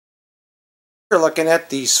We're looking at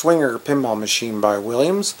the Swinger pinball machine by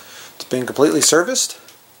Williams. It's been completely serviced.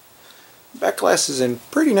 Back glass is in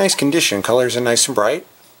pretty nice condition. Colors are nice and bright.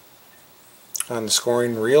 On the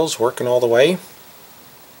scoring reels working all the way.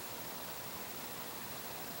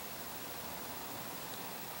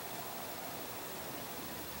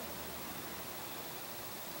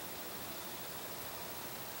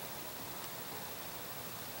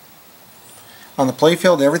 On the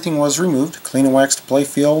playfield, everything was removed. Clean and waxed the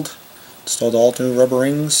playfield. Installed all new rubber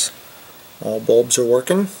rings. All bulbs are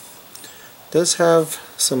working. Does have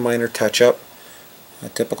some minor touch-up.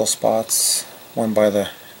 Typical spots. One by the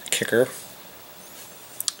kicker.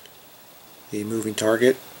 The moving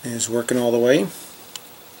target is working all the way.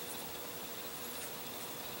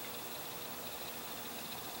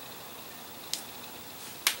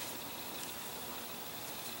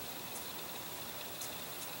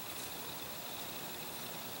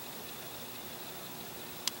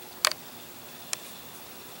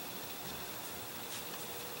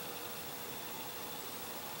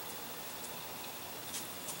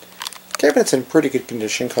 Cabinet's in pretty good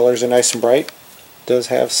condition. Colors are nice and bright. Does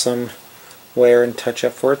have some wear and touch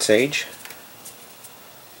up for its age,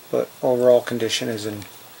 but overall condition is in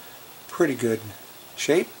pretty good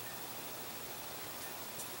shape.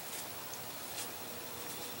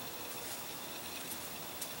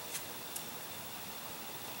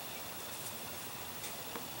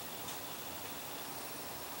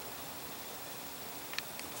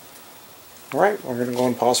 Alright, we're going to go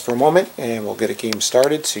and pause for a moment and we'll get a game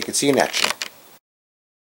started so you can see in action.